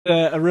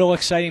A real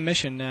exciting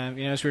mission.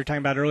 As we were talking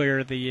about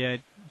earlier, the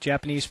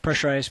Japanese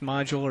pressurized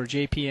module, or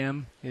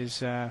JPM,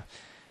 is a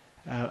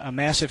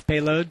massive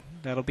payload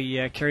that'll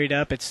be carried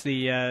up. This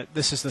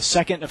is the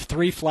second of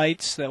 3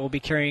 flights that will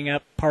be carrying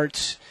up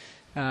parts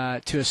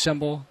to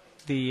assemble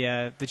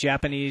the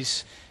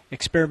Japanese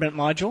experiment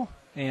module.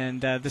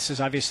 And this is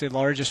obviously the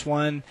largest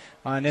one.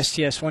 On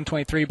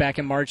sts-123 back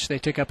in March, they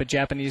took up a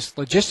Japanese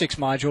logistics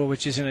module,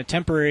 which is in a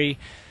temporary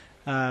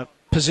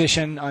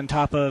position on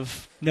top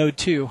of Node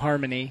 2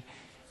 Harmony.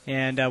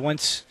 And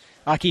once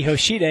Aki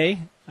Hoshide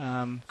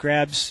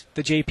grabs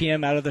the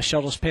JPM out of the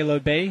shuttle's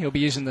payload bay, he'll be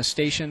using the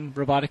station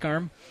robotic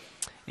arm,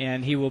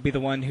 and he will be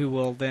the one who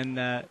will then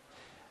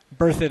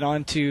berth it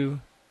onto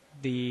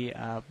the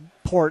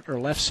port or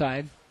left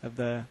side of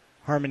the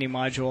Harmony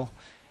module,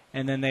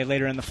 and then they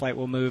later in the flight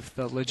will move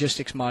the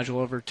logistics module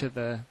over to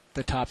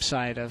the top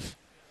side of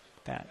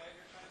that.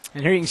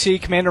 And here you can see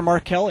Commander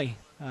Mark Kelly.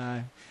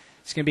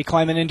 He's going to be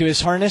climbing into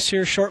his harness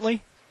here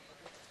shortly.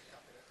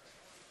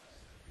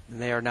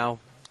 And they are now,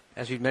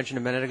 as you mentioned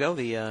a minute ago,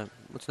 the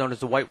what's known as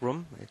the White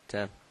Room.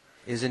 It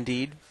is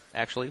indeed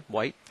actually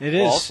white. It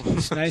is.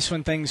 It's nice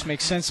when things make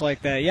sense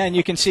like that. Yeah, and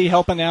you can see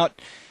helping out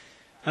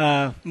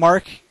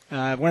Mark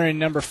wearing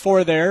number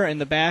 4 there in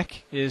the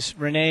back is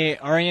Rene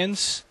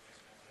Arians.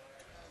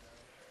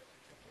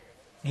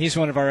 He's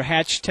one of our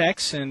hatch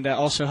techs and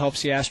also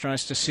helps the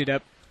astronauts to suit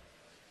up.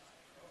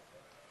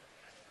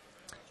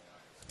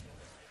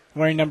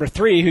 Wearing number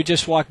 3, who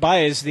just walked by,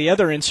 is the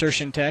other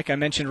insertion tech. I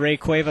mentioned Ray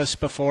Cuevas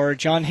before.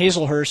 John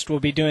Hazelhurst will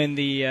be doing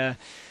the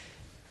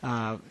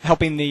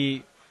helping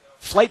the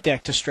flight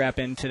deck to strap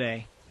in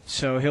today.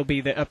 So he'll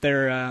be up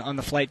there on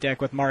the flight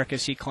deck with Mark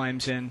as he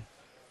climbs in.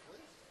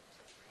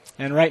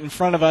 And right in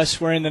front of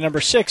us, wearing the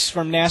number 6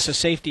 from NASA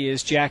Safety,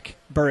 is Jack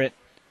Burrett.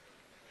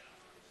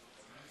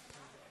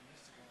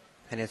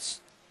 And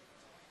it's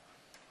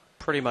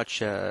pretty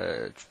much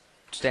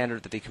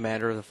standard that the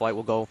commander of the flight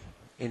will go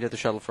into the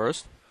shuttle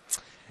first.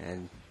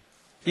 And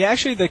yeah,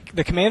 actually,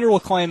 the commander will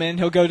climb in.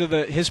 He'll go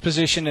to his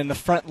position in the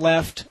front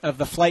left of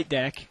the flight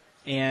deck,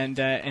 and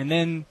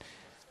then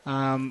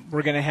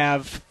we're going to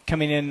have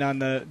coming in on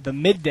the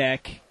mid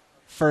deck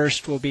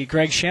first will be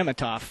Greg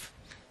Shamatoff,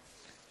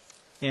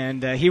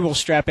 and he will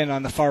strap in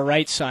on the far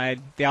right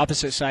side, the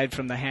opposite side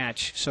from the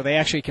hatch. So they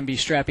actually can be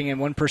strapping in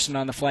one person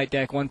on the flight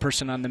deck, one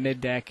person on the mid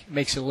deck.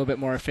 Makes it a little bit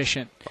more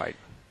efficient. Right.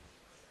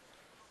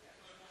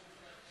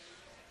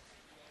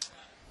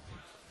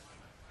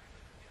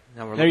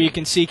 There you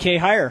can see Kay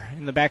Heyer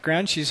in the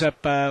background. She's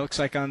up, looks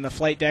like, on the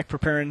flight deck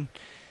preparing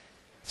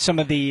some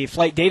of the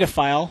flight data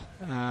file,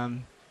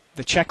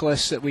 the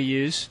checklists that we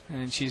use,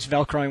 and she's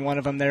Velcroing one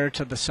of them there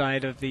to the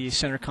side of the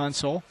center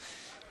console.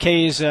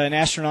 Kay is an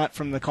astronaut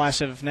from the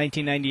class of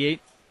 1998,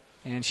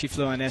 and she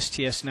flew on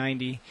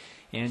STS-90,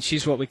 and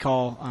she's what we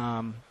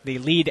call the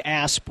lead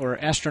ASP, or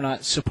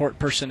astronaut support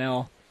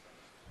personnel,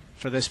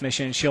 for this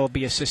mission. She'll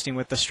be assisting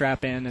with the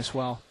strap-in as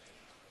well.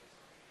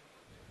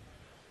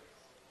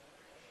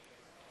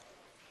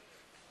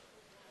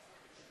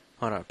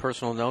 On a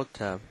personal note,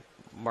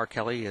 Mark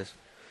Kelly his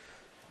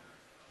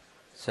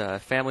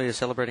family is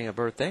celebrating a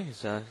birthday.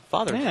 His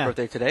father's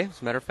birthday today,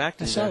 as a matter of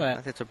fact. I saw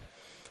that. I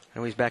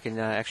know he's back in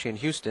actually in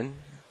Houston.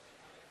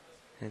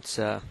 It's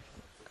not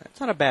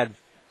a bad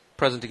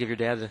present to give your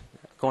dad to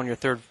go on your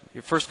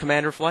first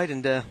commander flight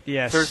and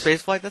third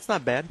space flight. That's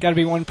not bad. Got to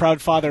be one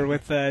proud father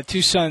with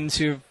 2 sons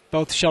who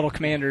both shuttle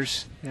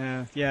commanders.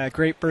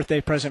 Great birthday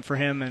present for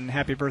him, and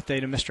happy birthday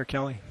to Mr.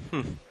 Kelly.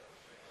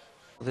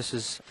 This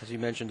is, as you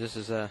mentioned, this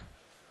is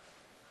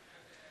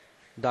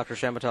Dr.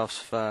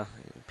 Shamatoff's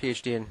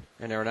PhD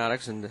in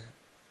aeronautics and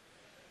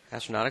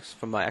astronautics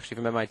from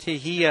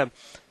MIT.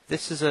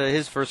 This is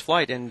his first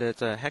flight, and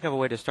it's a heck of a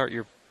way to start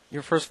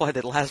your first flight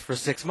that lasts for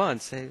 6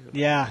 months.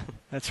 Yeah,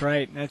 that's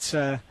right. That's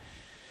got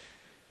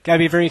to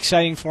be very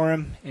exciting for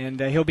him, and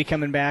he'll be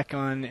coming back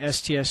on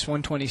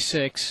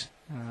STS-126.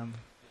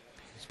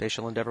 Space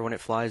Shuttle Endeavour when it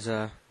flies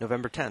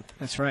November 10th.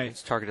 That's right.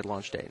 It's targeted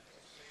launch date.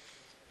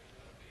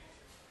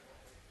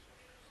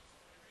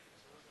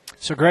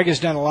 So Greg has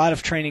done a lot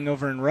of training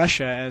over in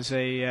Russia as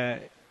a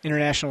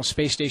International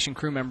Space Station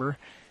crew member.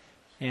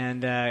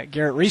 And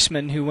Garrett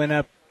Reisman, who went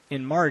up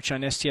in March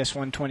on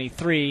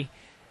STS-123,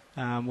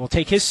 will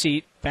take his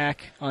seat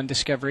back on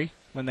Discovery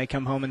when they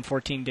come home in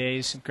 14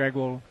 days. Greg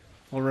will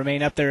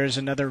remain up there as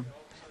another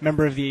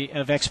member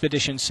of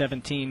Expedition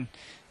 17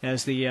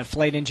 as the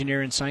flight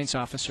engineer and science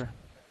officer.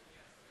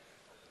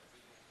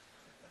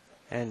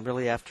 And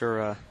really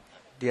after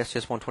the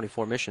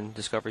STS-124 mission,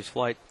 Discovery's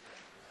flight,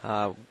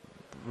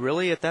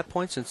 really at that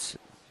point, since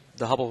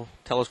the Hubble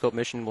telescope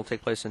mission will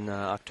take place in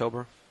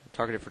October,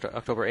 targeted for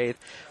October 8th,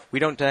 we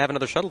don't have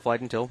another shuttle flight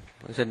until,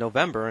 like I said,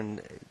 November,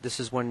 and this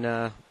is when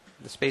the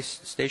space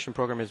station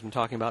program has been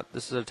talking about.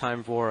 This is a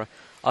time for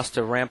us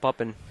to ramp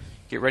up and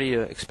get ready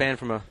to expand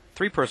from a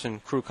 3-person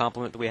crew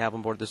complement that we have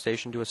on board the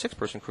station to a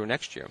 6-person crew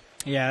next year.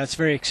 Yeah, that's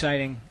very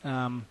exciting.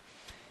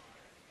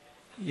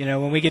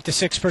 when we get to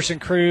 6-person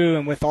crew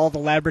and with all the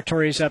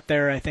laboratories up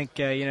there, I think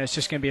it's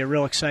just going to be a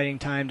real exciting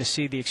time to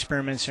see the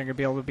experiments that are going to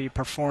be able to be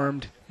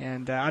performed.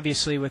 And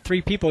obviously, with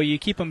 3 people, you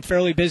keep them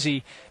fairly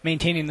busy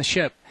maintaining the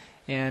ship.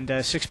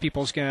 And 6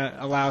 people is going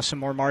to allow some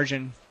more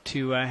margin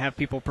to have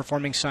people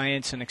performing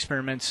science and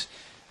experiments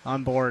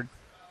on board.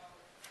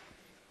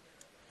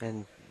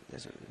 And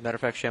as a matter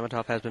of fact,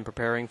 Shamatov has been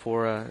preparing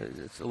for a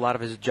lot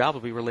of his job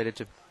will be related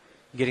to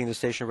getting the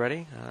station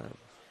ready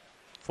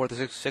for the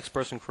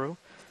 6-person crew.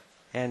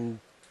 And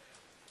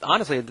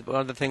honestly,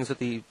 one of the things that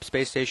the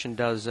space station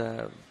does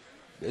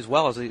as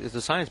well is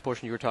the science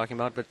portion you were talking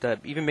about, but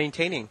even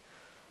maintaining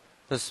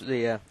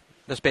the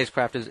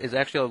spacecraft is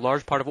actually a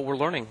large part of what we're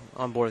learning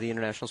on board the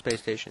International Space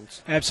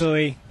Stations.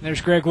 Absolutely.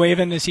 There's Greg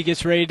waving as he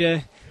gets ready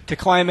to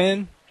climb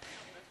in.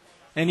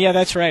 And yeah,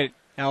 that's right,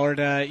 Allard.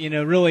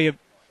 Really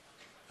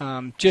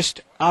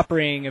just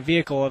operating a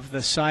vehicle of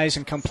the size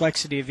and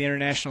complexity of the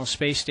International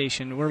Space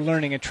Station, we're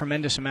learning a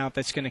tremendous amount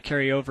that's going to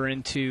carry over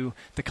into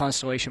the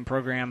Constellation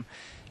program.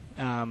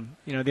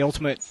 The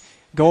ultimate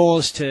goal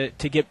is to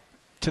get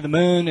to the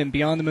moon and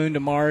beyond the moon to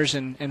Mars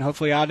and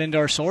hopefully out into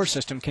our solar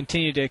system,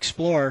 continue to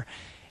explore.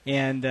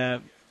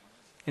 And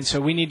so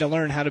we need to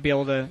learn how to be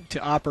able to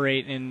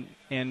operate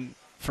and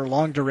for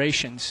long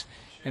durations.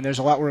 And there's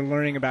a lot we're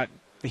learning about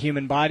the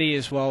human body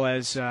as well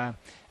as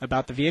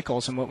about the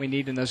vehicles and what we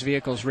need in those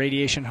vehicles.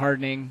 Radiation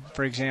hardening,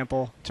 for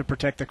example, to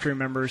protect the crew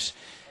members.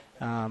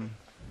 And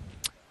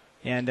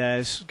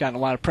has gotten a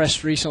lot of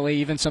press recently.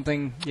 Even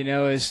something,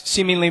 as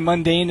seemingly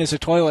mundane as a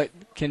toilet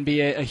can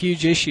be a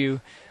huge issue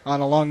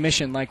on a long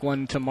mission like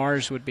one to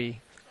Mars would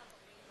be.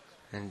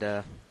 And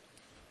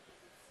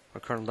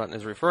what Colonel Dutton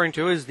is referring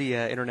to is the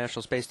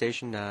International Space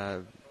Station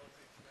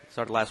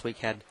started last week,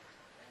 had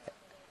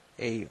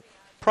a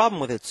problem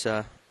with its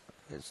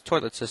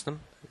toilet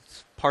system.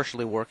 It's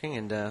partially working,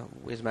 and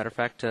as a matter of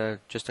fact,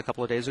 just a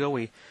couple of days ago,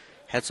 we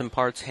had some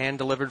parts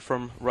hand-delivered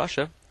from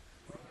Russia,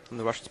 from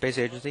the Russian Space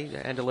Agency,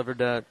 and delivered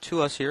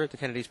to us here at the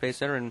Kennedy Space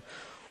Center, and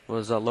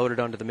was loaded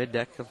onto the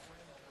mid-deck of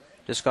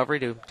Discovery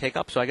to take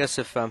up. So I guess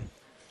if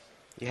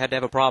you had to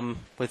have a problem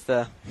with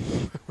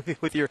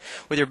with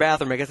your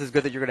bathroom, I guess it's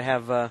good that you're going to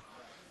have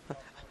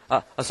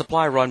a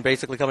supply run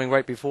basically coming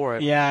right before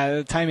it. Yeah,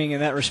 the timing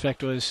in that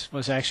respect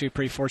was actually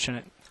pretty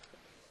fortunate.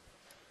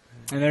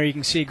 And there you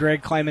can see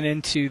Greg climbing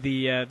into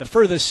the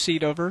furthest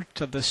seat over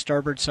to the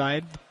starboard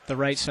side, the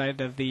right side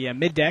of the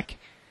middeck.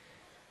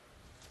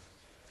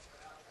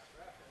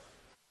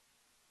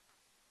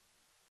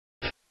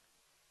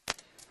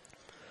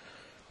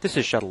 This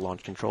is shuttle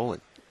launch control at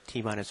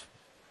T-minus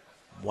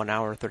 1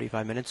 hour,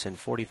 35 minutes, and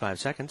 45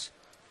 seconds.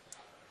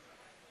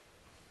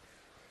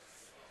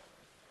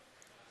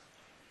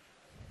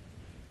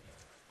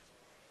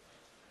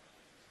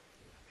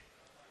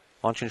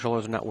 Launch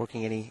controllers are not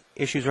working any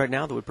issues right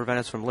now that would prevent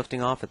us from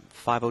lifting off at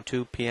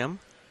 5:02 p.m.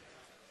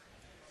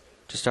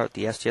 to start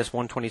the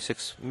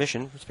sts-126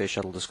 mission, Space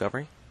Shuttle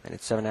Discovery, and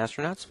its 7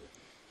 astronauts,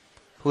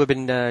 who have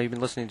been you've been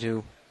listening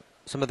to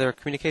some of their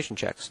communication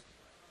checks.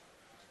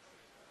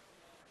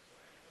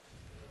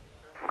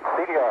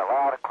 CDR,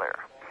 loud and clear.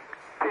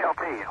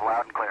 PLT,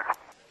 loud and clear.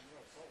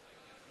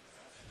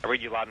 I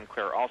read you loud and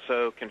clear.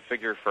 Also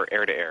configure for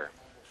air-to-air.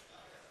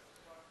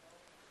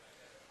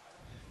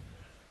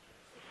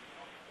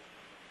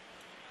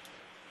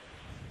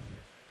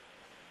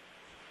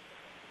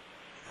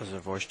 Those are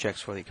voice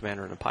checks for the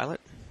commander and the pilot.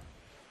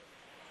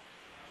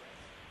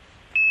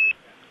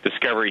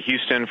 Discovery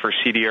Houston for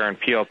CDR and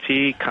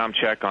PLT. Com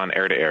check on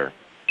air-to-air.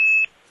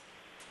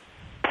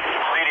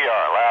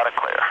 CDR, loud and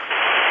clear.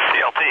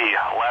 PLT,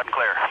 loud and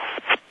clear.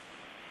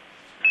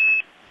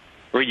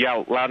 Read you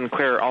out loud and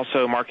clear.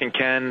 Also, Mark and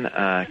Ken,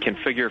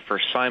 configure for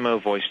SIMO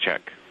voice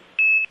check.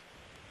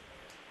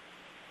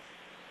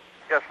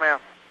 Yes, ma'am.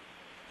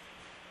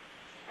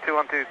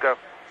 212, go.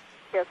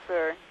 Yes,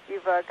 sir.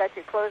 You've got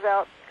your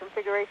closeout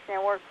configuration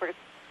and work for the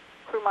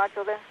crew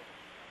module there?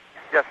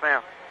 Yes,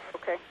 ma'am.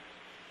 Okay.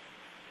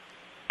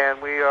 And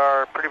we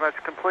are pretty much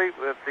complete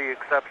with the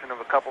exception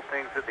of a couple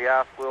things that the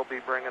aft will be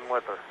bringing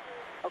with her.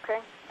 Okay.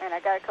 And I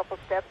got a couple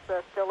steps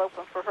still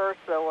open for her,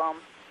 so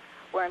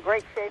we're in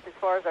great shape as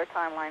far as our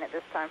timeline at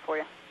this time for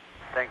you.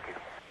 Thank you.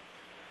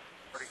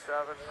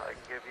 47, I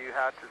can give you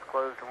hatches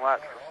closed and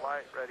latch for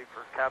flight, ready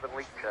for cabin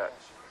leak check.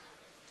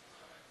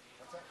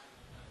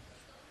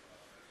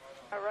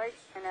 All right.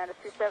 And at a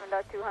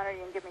 27.200,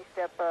 you can give me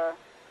step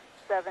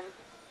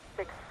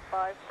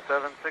 765.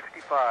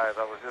 765,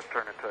 I was just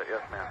turning to it,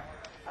 yes, ma'am.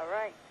 All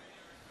right.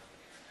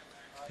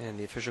 And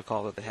the official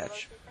call to the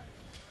hatch.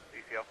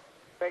 DCL.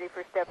 Ready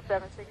for step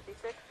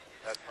 766?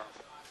 That's fine.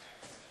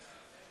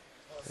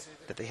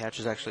 That the hatch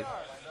is actually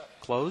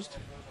closed.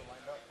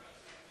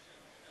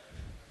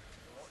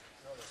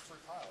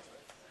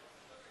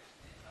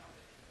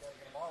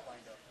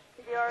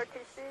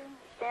 CDR-2C,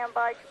 stand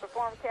by to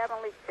perform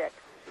cabin leak check.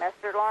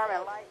 Master alarm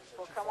and light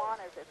will come on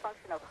as a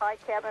function of high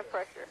cabin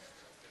pressure.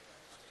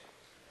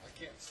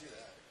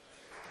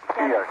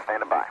 CDR,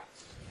 standing by.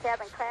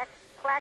 Cabin crack